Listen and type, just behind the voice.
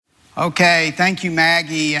Okay, thank you,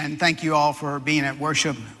 Maggie, and thank you all for being at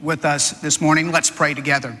worship with us this morning. Let's pray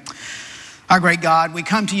together. Our great God, we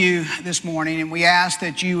come to you this morning and we ask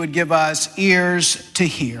that you would give us ears to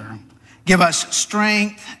hear. Give us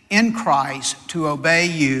strength in Christ to obey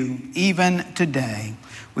you even today.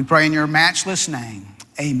 We pray in your matchless name.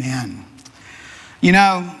 Amen. You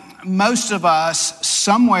know, most of us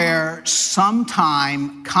somewhere,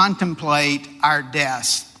 sometime contemplate our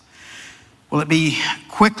deaths. Will it be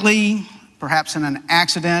quickly, perhaps in an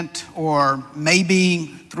accident, or maybe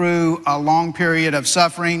through a long period of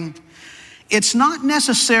suffering? It's not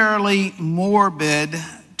necessarily morbid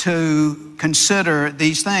to consider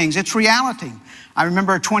these things. It's reality. I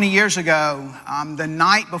remember 20 years ago, the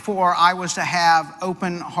night before I was to have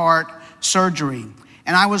open heart surgery,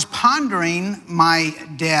 and I was pondering my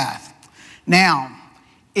death. Now,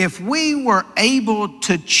 if we were able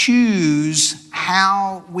to choose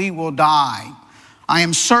how we will die, I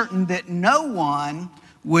am certain that no one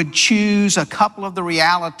would choose a couple of the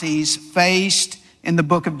realities faced in the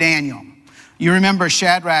book of Daniel. You remember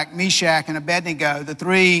Shadrach, Meshach, and Abednego, the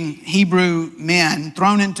three Hebrew men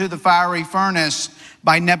thrown into the fiery furnace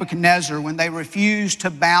by Nebuchadnezzar when they refused to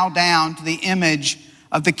bow down to the image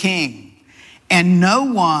of the king. And no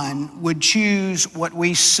one would choose what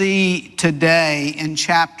we see today in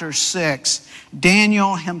chapter 6,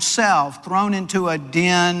 Daniel himself thrown into a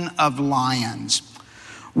den of lions.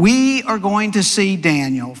 We are going to see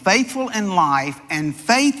Daniel, faithful in life and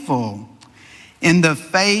faithful in the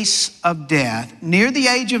face of death, near the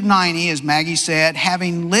age of 90, as Maggie said,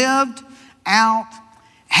 having lived out,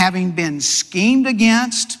 having been schemed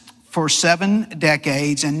against for 7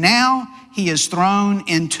 decades, and now he is thrown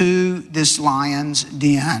into this lion's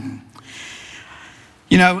den.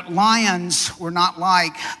 You know, lions were not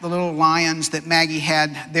like the little lions that Maggie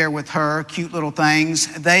had there with her, cute little things.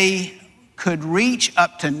 They could reach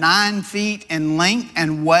up to 9 feet in length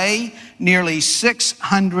and weigh nearly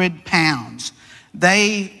 600 pounds.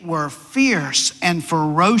 They were fierce and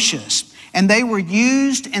ferocious, and they were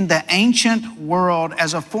used in the ancient world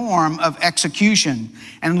as a form of execution.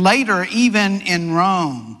 And later, even in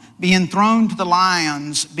Rome, being thrown to the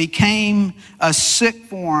lions became a sick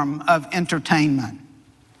form of entertainment.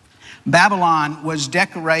 Babylon was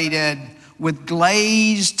decorated with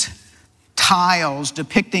glazed tiles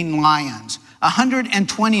depicting lions.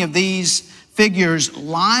 120 of these figures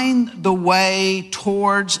lined the way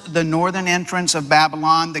towards the northern entrance of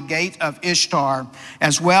Babylon, the gate of Ishtar,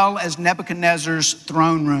 as well as Nebuchadnezzar's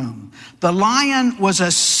throne room. The lion was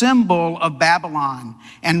a symbol of Babylon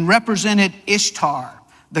and represented Ishtar,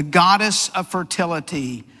 the goddess of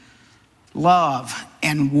fertility, love,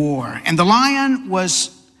 and war. And the lion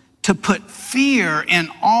was to put fear in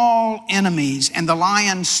all enemies, and the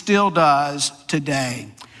lion still does today.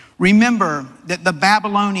 Remember that the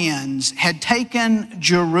Babylonians had taken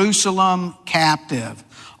Jerusalem captive.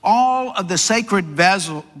 All of the sacred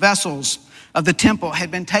vessels of the temple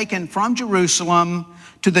had been taken from Jerusalem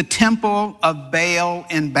to the temple of Baal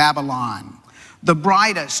in Babylon. The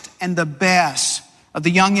brightest and the best of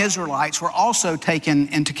the young Israelites were also taken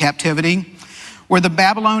into captivity, where the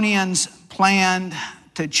Babylonians planned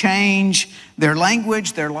to change their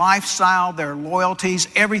language, their lifestyle, their loyalties,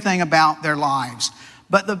 everything about their lives.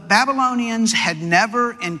 But the Babylonians had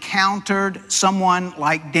never encountered someone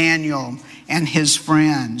like Daniel and his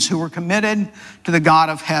friends who were committed to the God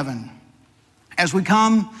of heaven. As we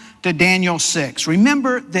come to Daniel 6,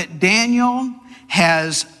 remember that Daniel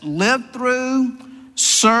has lived through,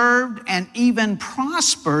 served, and even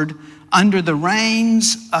prospered under the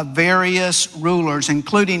reigns of various rulers,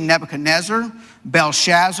 including Nebuchadnezzar,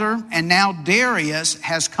 Belshazzar, and now Darius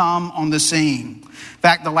has come on the scene. In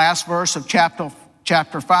fact, the last verse of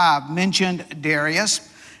chapter 5 mentioned Darius,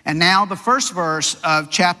 and now the first verse of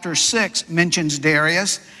chapter 6 mentions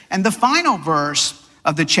Darius, and the final verse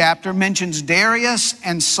of the chapter mentions Darius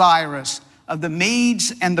and Cyrus of the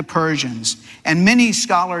Medes and the Persians, and many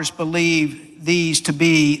scholars believe these to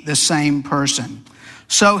be the same person.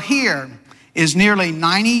 So here is nearly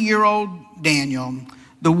 90-year-old Daniel,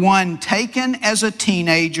 the one taken as a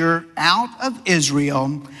teenager out of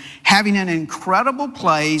Israel, having an incredible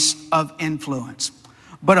place of influence,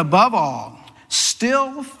 but above all,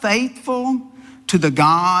 still faithful to the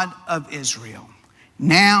God of Israel.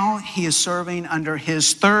 Now he is serving under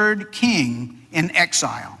his third king in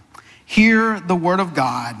exile. Hear the word of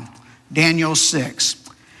God, Daniel 6.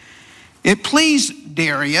 It pleased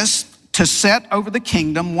Darius to set over the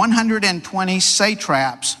kingdom 120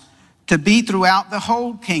 satraps to be throughout the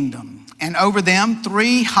whole kingdom, and over them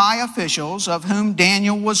 3 high officials, of whom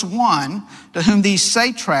Daniel was one, to whom these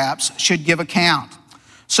satraps should give account.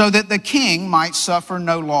 so that the king might suffer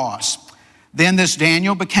no loss. Then this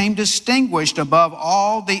Daniel became distinguished above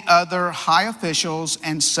all the other high officials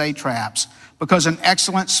and satraps, because an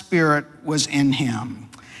excellent spirit was in him.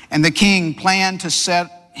 And the king planned to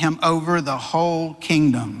set him over the whole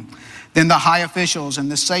kingdom. Then the high officials and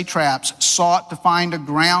the satraps sought to find a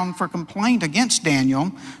ground for complaint against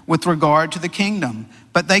Daniel with regard to the kingdom.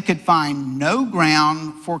 But they could find no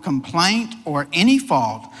ground for complaint or any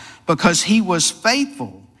fault, because he was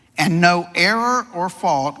faithful, and no error or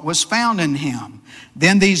fault was found in him.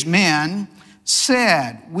 Then these men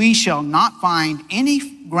said, "We shall not find any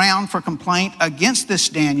ground for complaint against this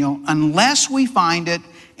Daniel unless we find it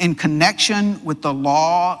in connection with the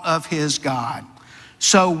law of his God."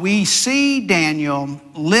 So we see Daniel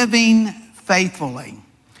living faithfully.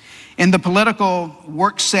 In the political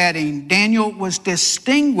work setting, Daniel was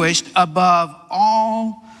distinguished above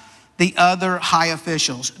all the other high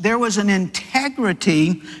officials. There was an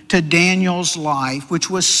integrity to Daniel's life which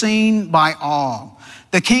was seen by all.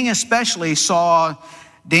 The king especially saw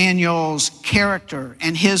Daniel's character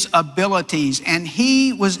and his abilities, and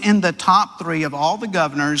he was in the top 3 of all the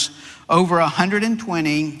governors, over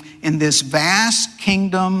 120 in this vast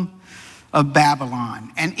kingdom of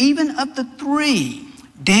Babylon. And even of the 3,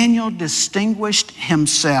 Daniel distinguished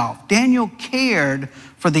himself. Daniel cared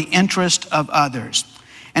for the interest of others.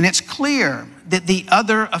 And it's clear that the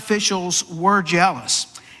other officials were jealous,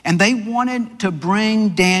 and they wanted to bring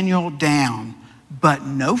Daniel down, but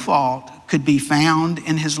no fault could be found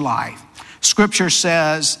in his life. Scripture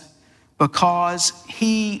says, because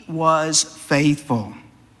he was faithful.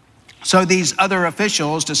 So these other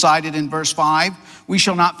officials decided in verse 5, "We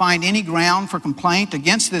shall not find any ground for complaint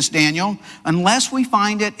against this Daniel unless we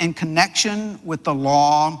find it in connection with the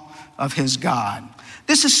law of his God."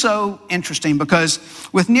 This is so interesting because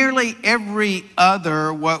with nearly every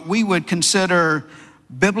other, what we would consider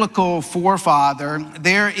biblical forefather,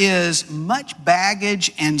 there is much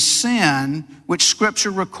baggage and sin which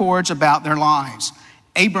Scripture records about their lives.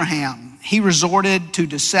 Abraham, he resorted to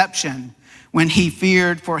deception when he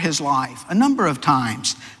feared for his life a number of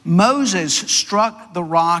times. Moses struck the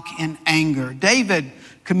rock in anger. David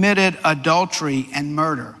committed adultery and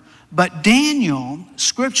murder. But Daniel,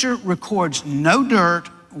 Scripture records no dirt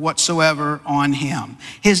whatsoever on him.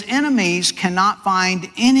 His enemies cannot find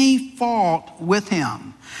any fault with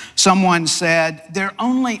him. Someone said their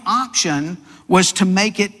only option was to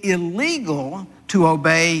make it illegal to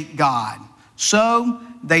obey God. So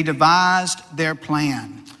they devised their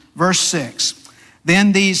plan. Verse 6,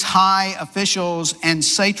 "Then these high officials and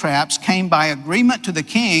satraps came by agreement to the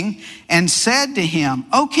king and said to him,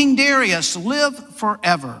 'O King Darius, live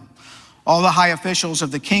forever.' All the high officials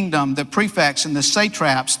of the kingdom, the prefects and the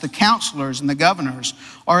satraps, the counselors and the governors,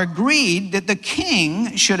 are agreed that the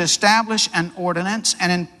king should establish an ordinance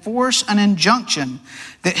and enforce an injunction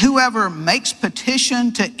that whoever makes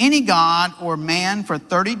petition to any god or man for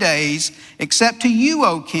 30 days, except to you,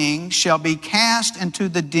 O king, shall be cast into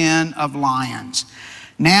the den of lions.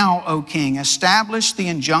 Now, O king, establish the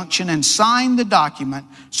injunction and sign the document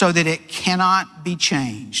so that it cannot be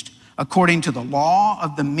changed, according to the law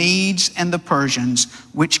of the Medes and the Persians,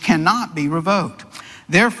 which cannot be revoked."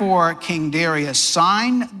 Therefore, King Darius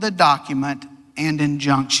signed the document and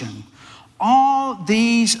injunction. All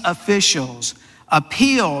these officials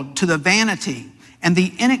appealed to the vanity and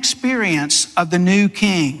the inexperience of the new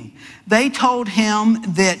king. They told him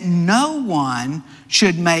that no one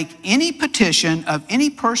should make any petition of any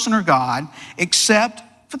person or god except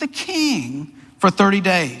for the king for 30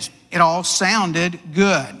 days. It all sounded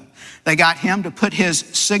good. They got him to put his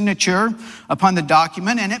signature upon the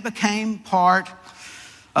document, and it became part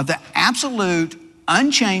of the absolute,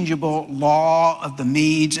 unchangeable law of the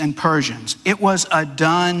Medes and Persians. It was a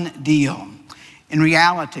done deal. In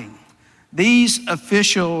reality, these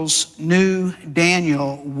officials knew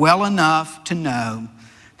Daniel well enough to know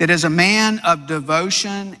that as a man of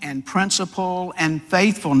devotion and principle and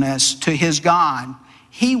faithfulness to his God,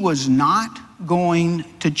 he was not going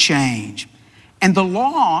to change. And the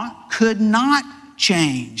law could not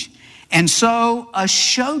change. And so a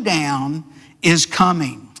showdown is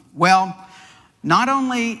coming. Well, not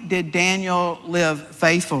only did Daniel live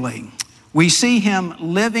faithfully, we see him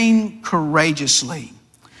living courageously.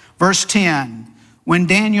 Verse 10, when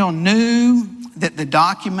Daniel knew that the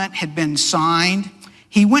document had been signed,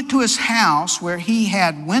 he went to his house where he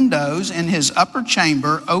had windows in his upper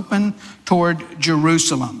chamber open toward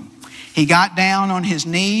Jerusalem. He got down on his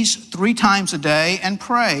knees 3 times a day and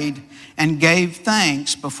prayed and gave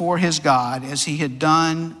thanks before his God as he had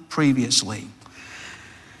done previously.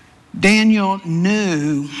 Daniel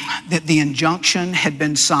knew that the injunction had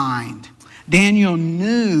been signed. Daniel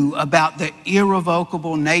knew about the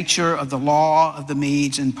irrevocable nature of the law of the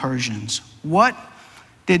Medes and Persians. What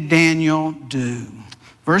did Daniel do?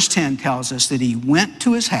 Verse 10 tells us that he went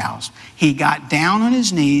to his house, he got down on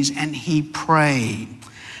his knees, and he prayed.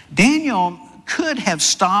 Daniel could have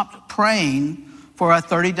stopped praying for a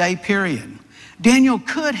 30-day period. Daniel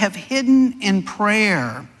could have hidden in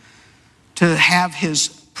prayer to have his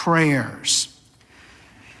prayers.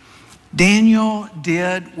 Daniel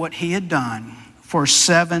did what he had done for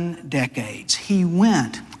 7 decades. He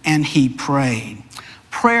went and he prayed.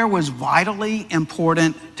 Prayer was vitally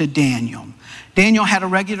important to Daniel. Daniel had a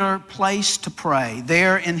regular place to pray,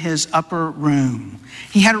 there in his upper room.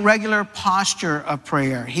 He had a regular posture of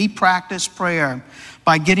prayer. He practiced prayer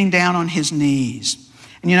by getting down on his knees.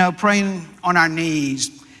 And praying on our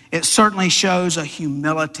knees, it certainly shows a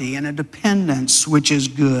humility and a dependence, which is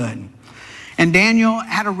good. And Daniel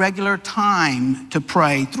had a regular time to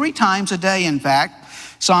pray, 3 times a day, in fact.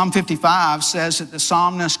 Psalm 55 says that the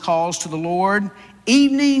psalmist calls to the Lord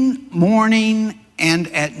evening, morning, and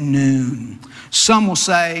at noon. Some will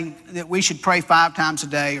say that we should pray 5 times a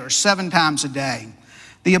day or 7 times a day.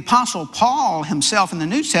 The Apostle Paul himself in the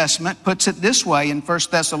New Testament puts it this way in 1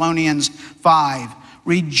 Thessalonians 5.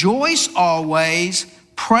 Rejoice always,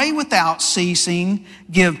 pray without ceasing,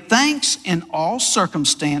 give thanks in all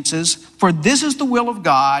circumstances, for this is the will of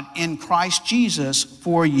God in Christ Jesus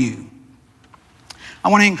for you. I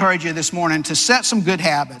want to encourage you this morning to set some good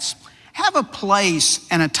habits. Have a place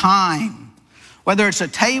and a time, whether it's a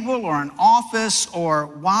table or an office or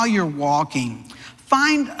while you're walking.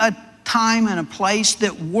 Find a time and a place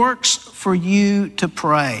that works for you to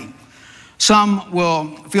pray. Some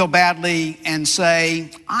will feel badly and say,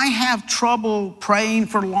 I have trouble praying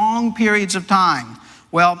for long periods of time.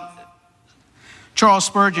 Well, Charles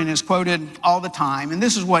Spurgeon is quoted all the time, and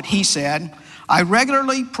this is what he said: I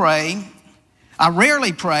rarely pray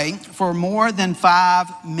for more than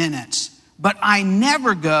 5 minutes, but I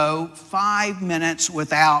never go 5 minutes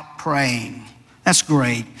without praying. That's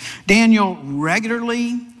great. Daniel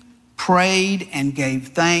regularly prayed and gave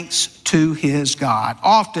thanks to his God.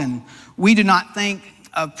 Often, we do not think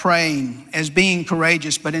of praying as being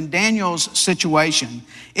courageous, but in Daniel's situation,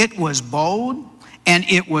 it was bold and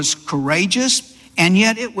it was courageous, and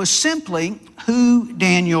yet it was simply who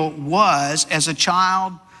Daniel was as a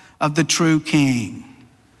child of the true king.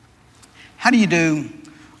 How do you do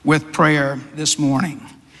with prayer this morning?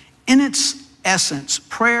 In its essence,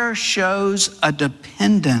 prayer shows a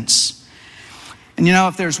dependence. And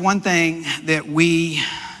if there's one thing that we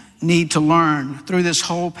need to learn through this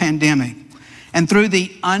whole pandemic and through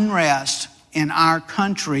the unrest in our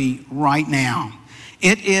country right now,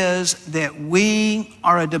 it is that we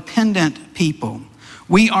are a dependent people.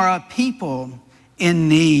 We are a people in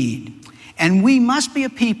need. And we must be a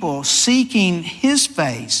people seeking his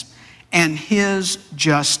face and his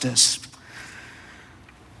justice.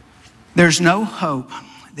 There's no hope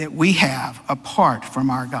that we have apart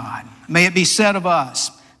from our God. May it be said of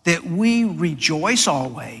us that we rejoice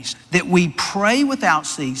always, that we pray without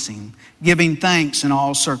ceasing, giving thanks in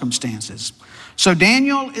all circumstances. So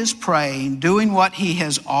Daniel is praying, doing what he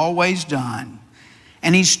has always done,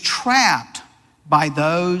 and he's trapped by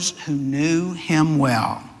those who knew him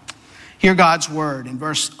well. Hear God's word in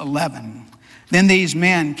verse 11. Then these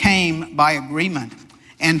men came by agreement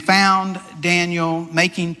and found Daniel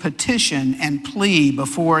making petition and plea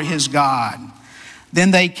before his God.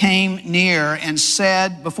 Then they came near and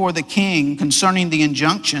said before the king concerning the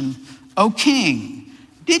injunction, O king,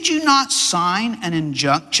 did you not sign an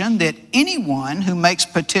injunction that anyone who makes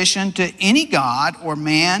petition to any god or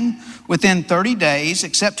man within 30 days,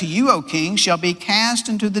 except to you, O king, shall be cast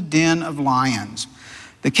into the den of lions?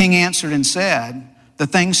 The king answered and said, the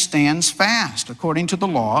thing stands fast according to the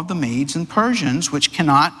law of the Medes and Persians, which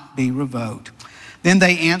cannot be revoked. Then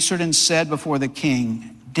they answered and said before the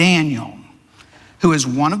king, Daniel, who is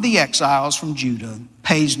one of the exiles from Judah,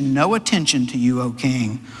 pays no attention to you, O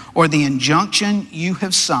king, or the injunction you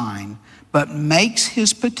have signed, but makes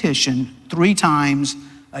his petition 3 times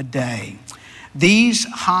a day. These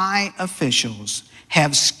high officials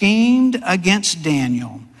have schemed against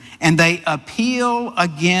Daniel, and they appeal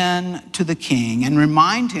again to the king and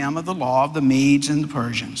remind him of the law of the Medes and the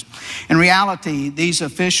Persians. In reality, these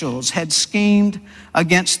officials had schemed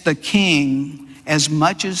against the king as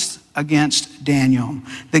much as against Daniel.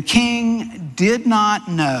 The king did not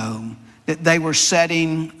know that they were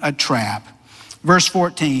setting a trap. Verse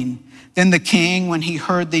 14, then the king, when he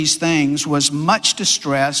heard these things, was much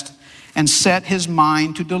distressed and set his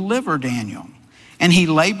mind to deliver Daniel. And he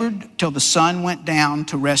labored till the sun went down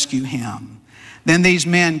to rescue him. Then these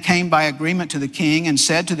men came by agreement to the king and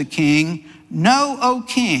said to the king, "Know, O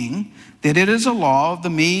king, that it is a law of the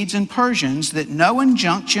Medes and Persians that no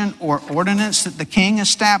injunction or ordinance that the king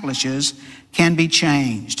establishes can be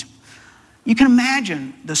changed." You can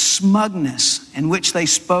imagine the smugness in which they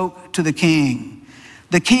spoke to the king.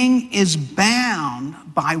 The king is bound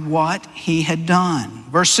by what he had done.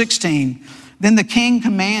 Verse 16, then the king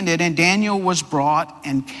commanded, and Daniel was brought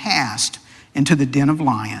and cast into the den of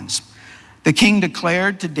lions. The king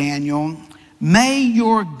declared to Daniel, "May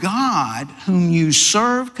your God, whom you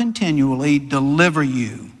serve continually, deliver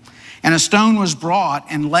you." And a stone was brought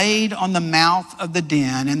and laid on the mouth of the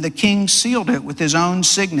den, and the king sealed it with his own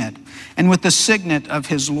signet and with the signet of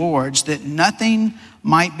his lords, that nothing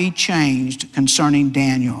might be changed concerning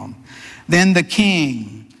Daniel. Then the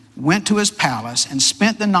king went to his palace and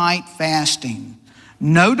spent the night fasting.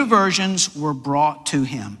 No diversions were brought to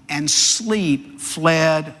him, and sleep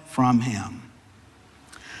fled from him.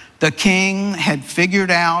 The king had figured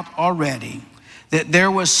out already that there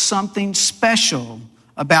was something special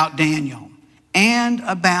about Daniel and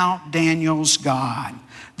about Daniel's God.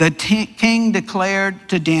 The king declared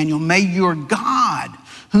to Daniel, "May your God,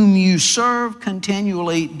 whom you serve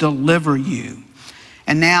continually, deliver you."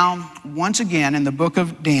 And now, once again, in the book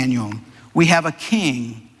of Daniel, we have a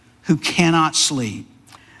king who cannot sleep.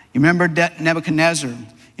 You remember Nebuchadnezzar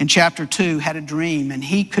in chapter 2 had a dream and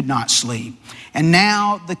he could not sleep. And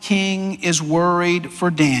now the king is worried for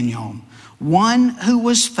Daniel, one who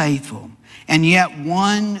was faithful and yet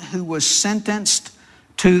one who was sentenced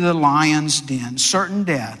to the lion's den, certain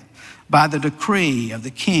death by the decree of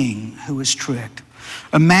the king who was tricked.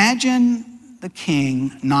 Imagine the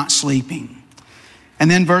king not sleeping.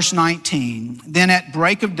 And then verse 19, then at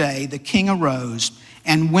break of day, the king arose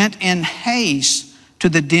and went in haste to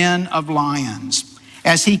the den of lions.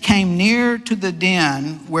 As he came near to the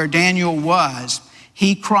den where Daniel was,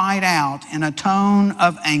 he cried out in a tone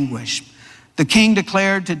of anguish. The king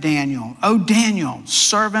declared to Daniel, "O Daniel,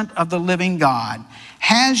 servant of the living God,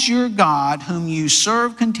 has your God, whom you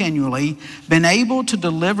serve continually, been able to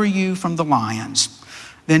deliver you from the lions?"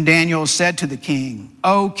 Then Daniel said to the king,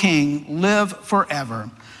 "O king, live forever.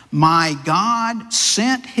 My God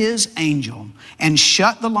sent his angel and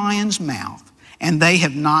shut the lion's mouth, and they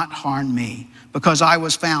have not harmed me, because I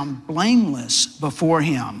was found blameless before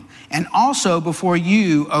him. And also before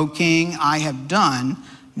you, O king, I have done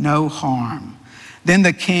no harm." Then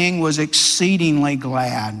the king was exceedingly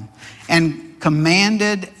glad and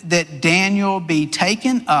commanded that Daniel be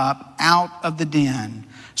taken up out of the den.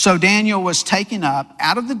 So Daniel was taken up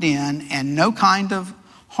out of the den, and no kind of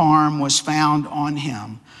harm was found on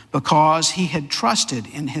him, because he had trusted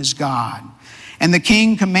in his God. And the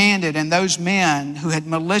king commanded, and those men who had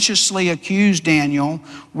maliciously accused Daniel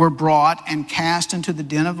were brought and cast into the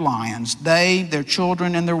den of lions, they, their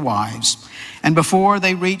children, and their wives. And before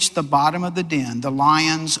they reached the bottom of the den, the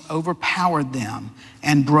lions overpowered them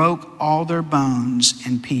and broke all their bones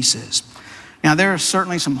in pieces. Now, there are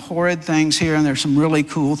certainly some horrid things here, and there's some really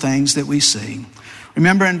cool things that we see.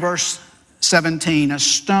 Remember in verse 17, a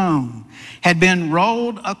stone had been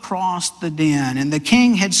rolled across the den, and the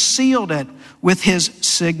king had sealed it with his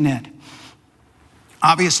signet.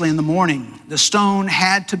 Obviously, in the morning, the stone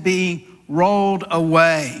had to be rolled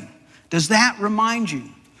away. Does that remind you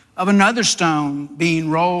of another stone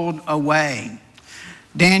being rolled away?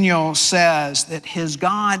 Daniel says that his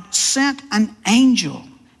God sent an angel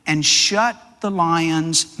and shut the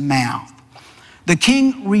lion's mouth. The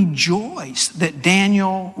king rejoiced that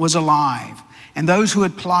Daniel was alive, and those who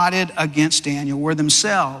had plotted against Daniel were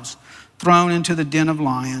themselves thrown into the den of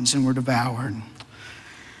lions and were devoured.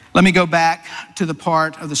 Let me go back to the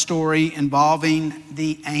part of the story involving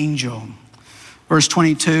the angel. Verse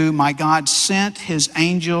 22, my God sent his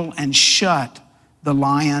angel and shut the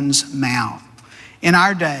lion's mouth. In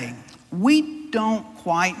our day, we don't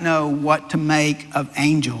quite know what to make of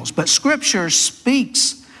angels, but Scripture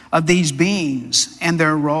speaks of these beings and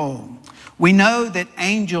their role. We know that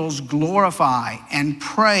angels glorify and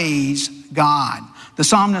praise God. The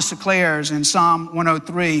psalmist declares in Psalm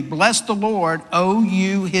 103, "Bless the Lord, O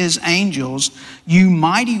you his angels, you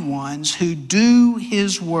mighty ones who do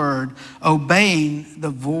his word, obeying the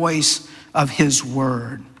voice of his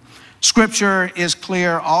word." Scripture is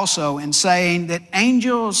clear also in saying that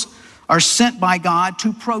angels are sent by God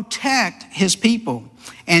to protect his people.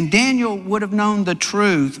 And Daniel would have known the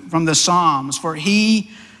truth from the Psalms, for he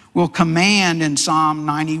will command in Psalm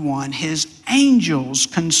 91 his angels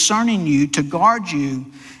concerning you to guard you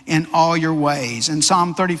in all your ways. In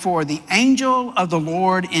Psalm 34, the angel of the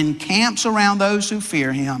Lord encamps around those who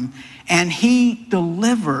fear him, and he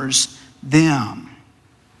delivers them.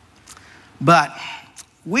 But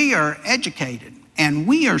we are educated and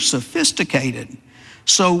we are sophisticated.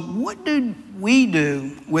 So what do we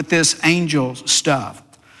do with this angel stuff?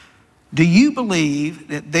 Do you believe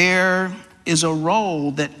that there is a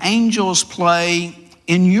role that angels play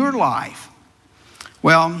in your life?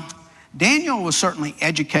 Well, Daniel was certainly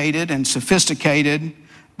educated and sophisticated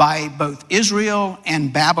by both Israel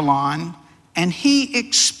and Babylon, and he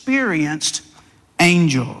experienced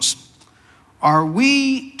angels. Are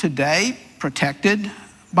we today protected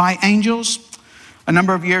by angels? A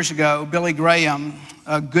number of years ago, Billy Graham,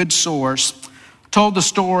 a good source, told the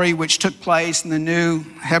story which took place in the New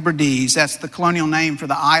Hebrides. That's the colonial name for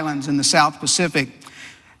the islands in the South Pacific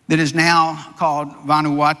that is now called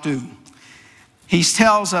Vanuatu. He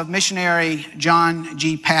tells of missionary John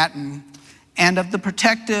G. Patton and of the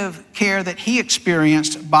protective care that he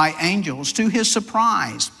experienced by angels. To his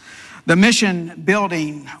surprise, the mission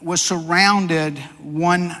building was surrounded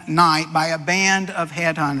one night by a band of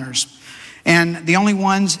headhunters. And the only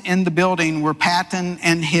ones in the building were Patton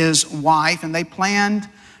and his wife, and they planned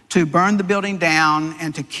to burn the building down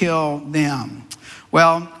and to kill them.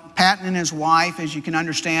 Well, Patton and his wife, as you can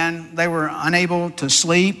understand, they were unable to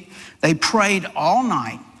sleep. They prayed all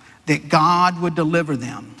night that God would deliver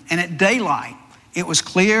them. And at daylight, it was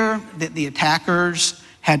clear that the attackers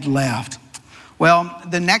had left. Well,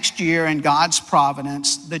 the next year in God's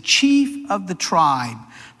providence, the chief of the tribe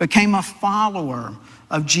became a follower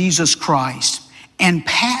of Jesus Christ. And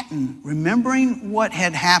Patton, remembering what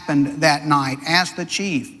had happened that night, asked the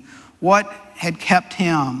chief what had kept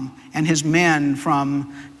him and his men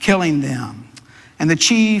from killing them. And the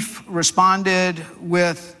chief responded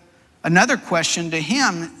with another question to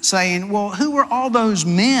him, saying, well, who were all those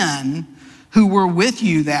men who were with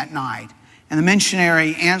you that night? And the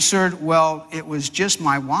missionary answered, well, it was just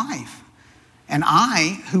my wife and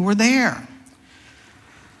I who were there.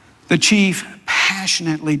 The chief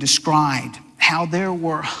passionately described how there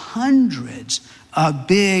were hundreds of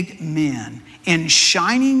big men in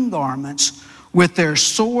shining garments with their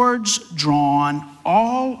swords drawn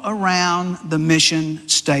all around the mission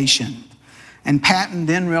station. And Patton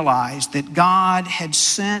then realized that God had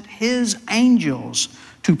sent his angels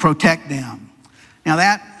to protect them. Now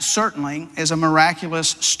that certainly is a miraculous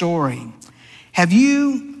story. Have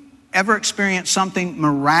you ever experienced something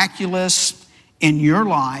miraculous in your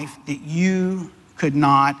life that you could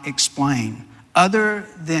not explain, other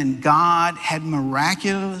than God had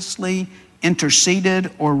miraculously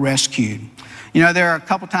interceded or rescued? You know, there are a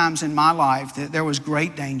couple times in my life that there was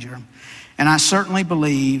great danger, and I certainly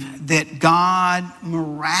believe that God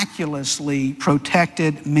miraculously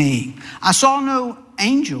protected me. I saw no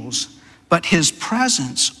angels, but his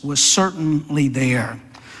presence was certainly there.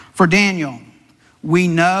 For Daniel, we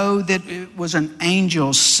know that it was an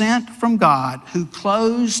angel sent from God who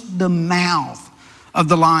closed the mouth of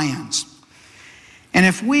the lions. And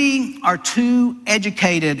if we are too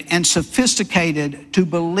educated and sophisticated to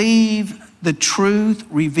believe the truth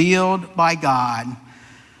revealed by God,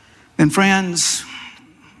 then friends,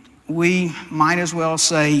 we might as well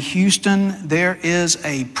say, Houston, there is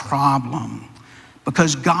a problem,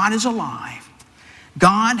 because God is alive.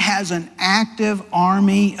 God has an active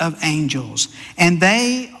army of angels, and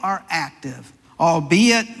they are active,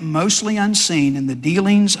 albeit mostly unseen, in the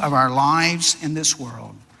dealings of our lives in this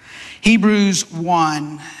world. Hebrews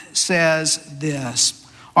 1 says this,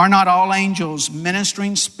 are not all angels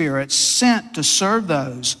ministering spirits sent to serve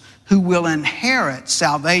those who will inherit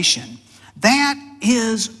salvation? That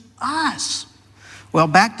is us. Well,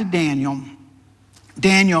 back to Daniel.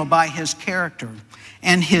 Daniel, by his character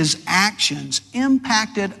and his actions,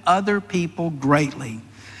 impacted other people greatly.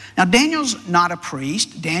 Now, Daniel's not a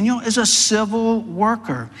priest. Daniel is a civil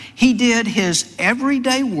worker. He did his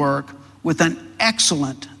everyday work with an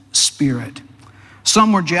excellent spirit.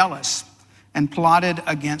 Some were jealous and plotted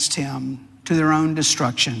against him to their own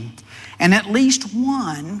destruction. And at least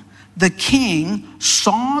one, the king,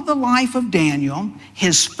 saw the life of Daniel,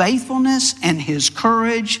 his faithfulness and his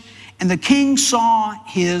courage, and the king saw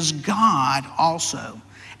his God also.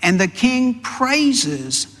 And the king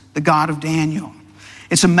praises the God of Daniel.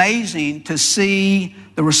 It's amazing to see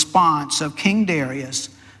the response of King Darius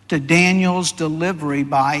to Daniel's delivery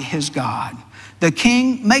by his God. The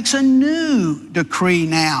king makes a new decree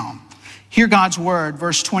now. Hear God's word,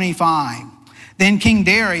 verse 25. Then King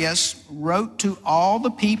Darius wrote to all the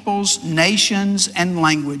peoples, nations, and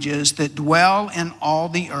languages that dwell in all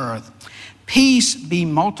the earth, peace be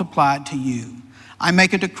multiplied to you. I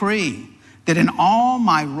make a decree that in all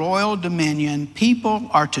my royal dominion, people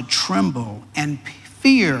are to tremble and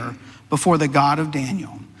fear before the God of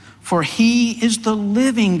Daniel. For he is the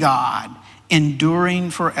living God, enduring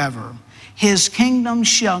forever. His kingdom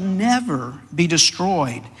shall never be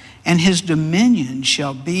destroyed, and his dominion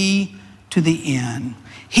shall be to the end.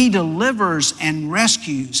 He delivers and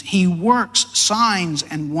rescues. He works signs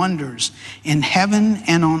and wonders in heaven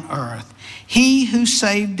and on earth. He who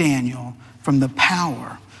saved Daniel from the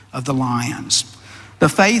power of the lions. The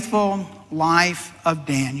faithful life of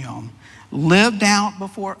Daniel, lived out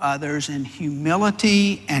before others in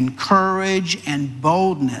humility and courage and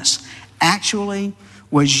boldness, actually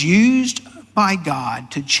was used by God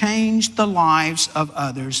to change the lives of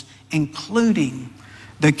others, including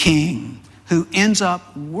the king, who ends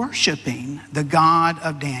up worshiping the God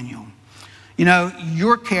of Daniel. You know,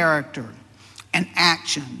 your character and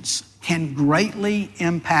actions can greatly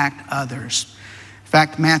impact others. In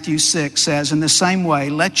fact, Matthew 6 says, in the same way,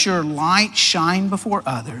 let your light shine before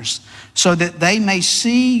others so that they may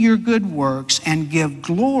see your good works and give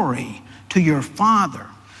glory to your Father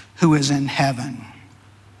who is in heaven.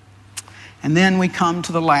 And then we come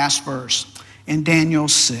to the last verse in Daniel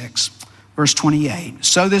 6, verse 28.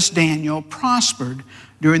 So this Daniel prospered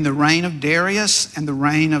during the reign of Darius and the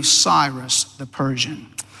reign of Cyrus the Persian.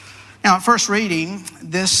 Now, at first reading,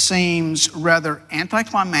 this seems rather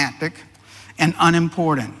anticlimactic and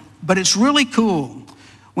unimportant, but it's really cool.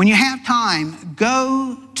 When you have time,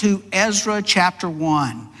 go to Ezra chapter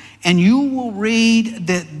 1, and you will read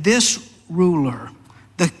that this ruler,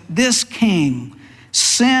 this king,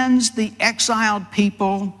 sends the exiled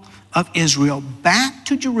people of Israel back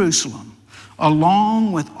to Jerusalem,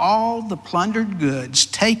 along with all the plundered goods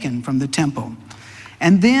taken from the temple.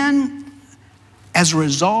 And then, as a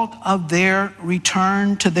result of their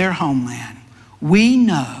return to their homeland, we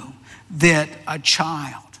know that a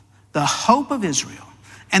child, the hope of Israel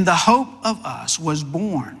and the hope of us, was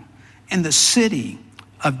born in the city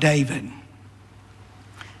of David.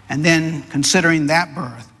 And then, considering that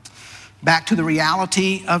birth, back to the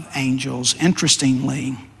reality of angels,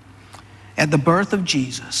 interestingly, at the birth of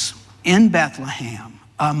Jesus in Bethlehem,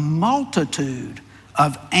 a multitude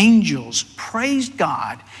of angels praised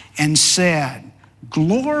God and said,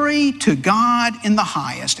 "Glory to God in the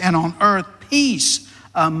highest, and on earth peace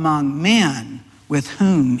among men with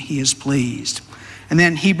whom he is pleased." And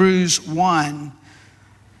then Hebrews 1,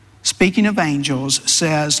 speaking of angels,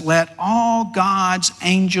 says, "Let all God's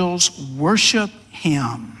angels worship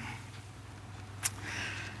him."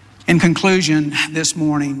 In conclusion this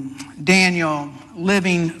morning, Daniel,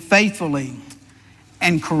 living faithfully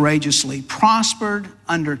and courageously, prospered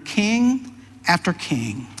under king after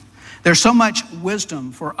king. There's so much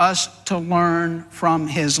wisdom for us to learn from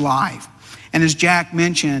his life. And as Jack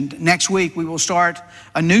mentioned, next week we will start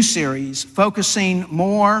a new series focusing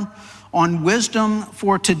more on wisdom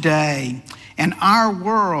for today. And our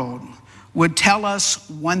world would tell us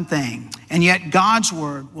one thing, and yet God's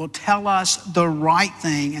word will tell us the right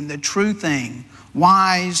thing and the true thing,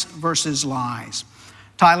 wise versus lies.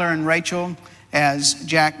 Tyler and Rachel, as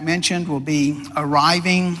Jack mentioned, will be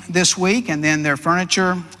arriving this week, and then their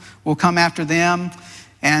furniture will come after them,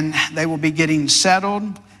 and they will be getting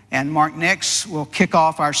settled. And Mark Nix will kick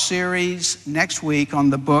off our series next week on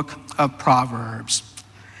the book of Proverbs.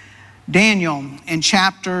 Daniel, in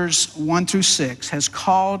chapters 1 through 6, has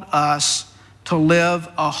called us to live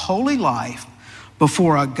a holy life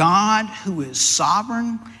before a God who is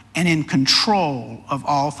sovereign and in control of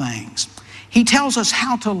all things. He tells us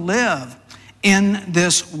how to live in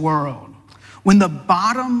this world. When the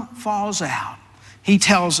bottom falls out, he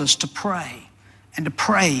tells us to pray and to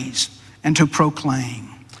praise and to proclaim.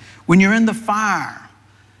 When you're in the fire,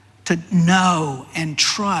 to know and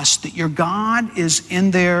trust that your God is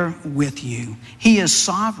in there with you. He is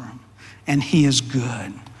sovereign and he is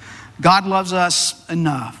good. God loves us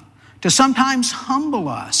enough to sometimes humble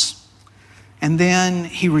us, and then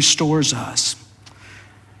he restores us.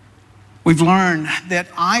 We've learned that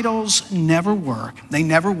idols never work. They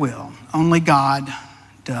never will. Only God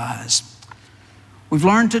does. We've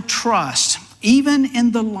learned to trust, even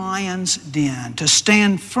in the lion's den, to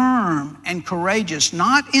stand firm and courageous,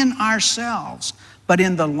 not in ourselves, but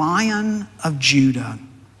in the Lion of Judah.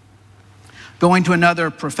 Going to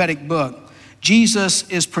another prophetic book, Jesus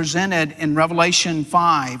is presented in Revelation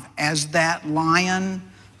 5 as that Lion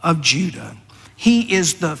of Judah. He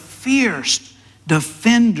is the fierce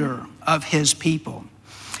defender of his people.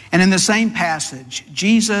 And in the same passage,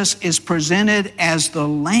 Jesus is presented as the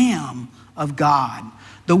Lamb of God,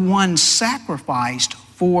 the one sacrificed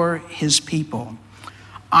for his people.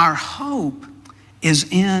 Our hope is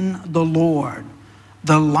in the Lord,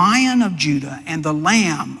 the Lion of Judah and the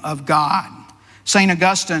Lamb of God. St.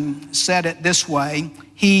 Augustine said it this way: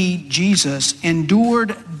 he, Jesus,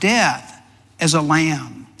 endured death as a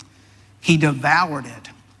lamb. He devoured it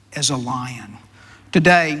as a lion.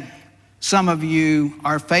 Today, some of you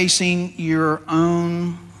are facing your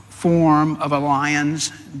own form of a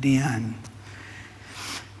lion's den.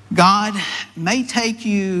 God may take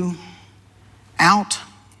you out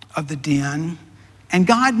of the den, and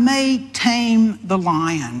God may tame the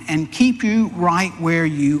lion and keep you right where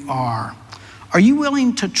you are. Are you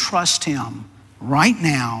willing to trust him right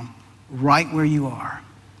now, right where you are?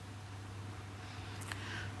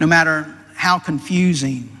 No matter how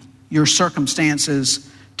confusing your circumstances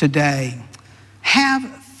today, have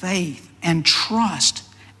faith and trust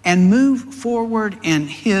and move forward in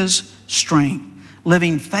his strength,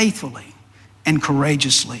 living faithfully and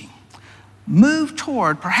courageously. Move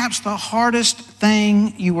toward perhaps the hardest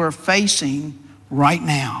thing you are facing right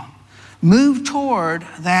now. Move toward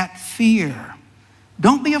that fear.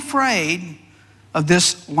 Don't be afraid of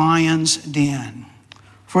this lion's den,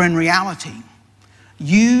 for in reality,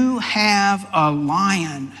 you have a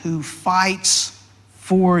lion who fights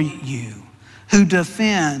for you, who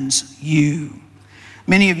defends you.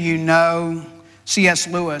 Many of you know C.S.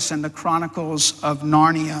 Lewis and the Chronicles of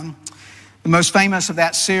Narnia. The most famous of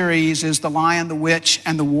that series is The Lion, the Witch,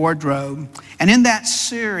 and the Wardrobe. And in that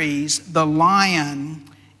series, the lion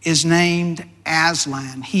is named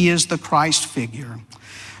Aslan. He is the Christ figure.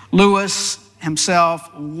 Lewis himself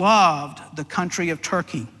loved the country of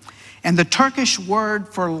Turkey. And the Turkish word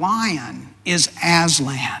for lion is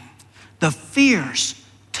Aslan, the fierce,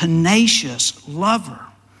 tenacious lover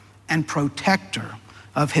and protector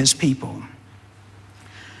of his people.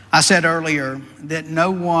 I said earlier that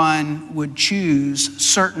no one would choose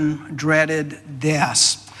certain dreaded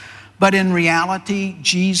deaths. But in reality,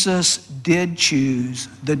 Jesus did choose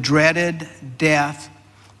the dreaded death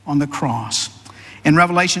on the cross. In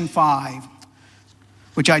Revelation 5,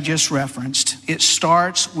 which I just referenced, it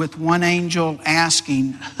starts with one angel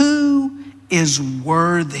asking, "Who is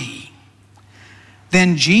worthy?"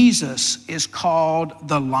 Then Jesus is called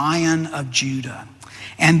the Lion of Judah.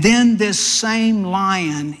 And then this same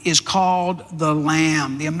lion is called the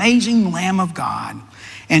Lamb, the amazing Lamb of God.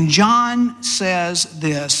 And John says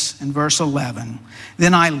this in verse 11,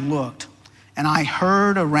 "Then I looked, and I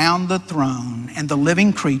heard around the throne and the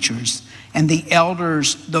living creatures and the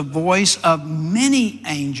elders the voice of many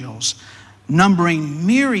angels, numbering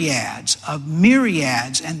myriads of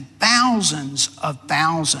myriads and thousands of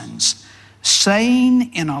thousands,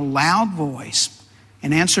 saying in a loud voice,"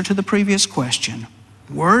 in answer to the previous question,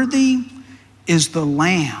 "Worthy is the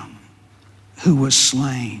Lamb who was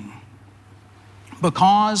slain."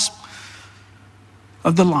 Because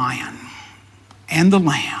of the lion and the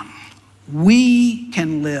lamb, we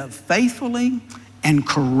can live faithfully and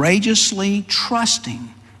courageously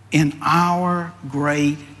trusting in our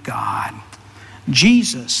great God.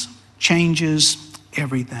 Jesus changes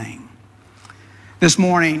everything. This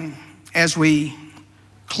morning, as we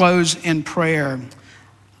close in prayer,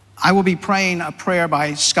 I will be praying a prayer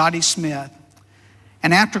by Scotty Smith.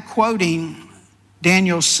 And after quoting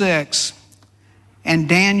Daniel 6 and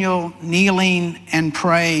Daniel kneeling and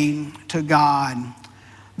praying to God,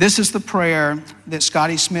 this is the prayer that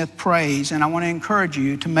Scotty Smith prays, and I want to encourage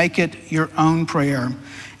you to make it your own prayer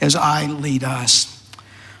as I lead us.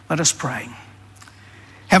 Let us pray.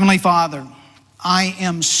 Heavenly Father, I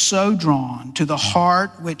am so drawn to the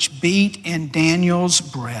heart which beat in Daniel's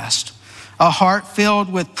breast, a heart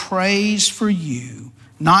filled with praise for you,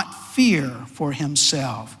 not fear for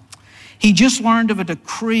himself. He just learned of a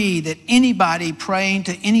decree that anybody praying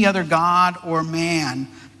to any other god or man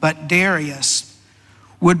but Darius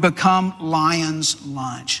would become lion's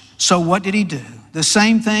lunch. So what did he do? The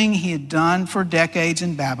same thing he had done for decades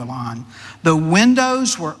in Babylon. The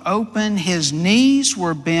windows were open, his knees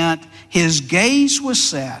were bent, his gaze was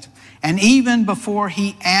set, and even before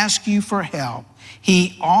he asked you for help,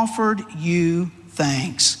 he offered you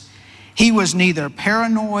thanks. He was neither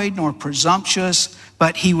paranoid nor presumptuous,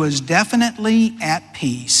 but he was definitely at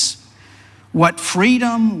peace. What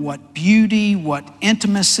freedom, what beauty, what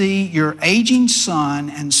intimacy your aging son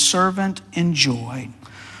and servant enjoyed.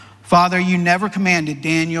 Father, you never commanded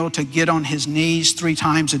Daniel to get on his knees 3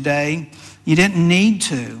 times a day. You didn't need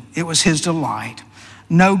to. It was his delight.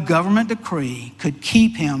 No government decree could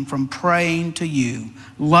keep him from praying to you,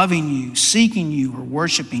 loving you, seeking you, or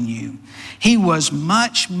worshiping you. He was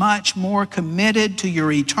much, much more committed to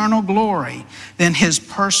your eternal glory than his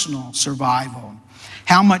personal survival.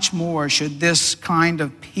 How much more should this kind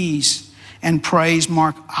of peace and praise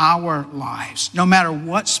mark our lives, no matter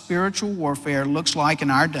what spiritual warfare looks like in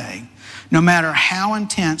our day, no matter how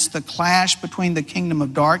intense the clash between the kingdom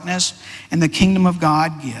of darkness and the kingdom of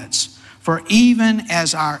God gets. For even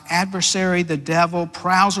as our adversary, the devil,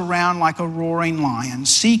 prowls around like a roaring lion,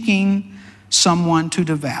 seeking someone to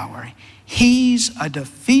devour, he's a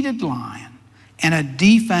defeated lion and a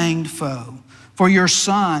defanged foe. For your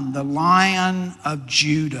Son, the Lion of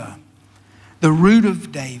Judah, the Root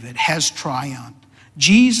of David, has triumphed.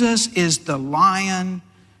 Jesus is the Lion,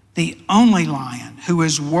 the only Lion, who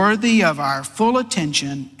is worthy of our full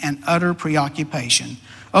attention and utter preoccupation.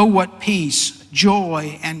 Oh, what peace,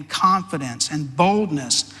 joy, and confidence and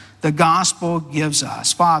boldness the gospel gives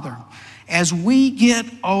us. Father, as we get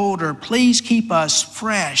older, please keep us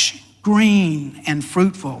fresh, green, and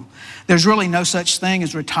fruitful. There's really no such thing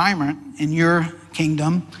as retirement in your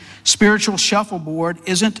kingdom. Spiritual shuffleboard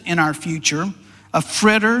isn't in our future. A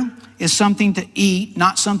fritter is something to eat,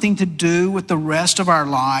 not something to do with the rest of our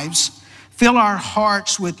lives. Fill our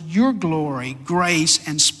hearts with your glory, grace,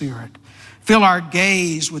 and spirit. Fill our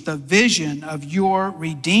gaze with a vision of your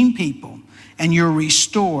redeemed people and your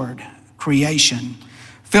restored creation.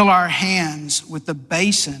 Fill our hands with the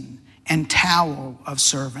basin and towel of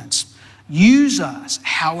servants. Use us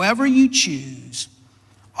however you choose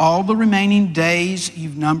all the remaining days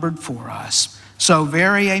you've numbered for us. So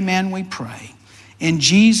very amen, we pray. In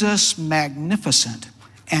Jesus' magnificent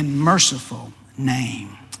and merciful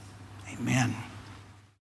name, amen.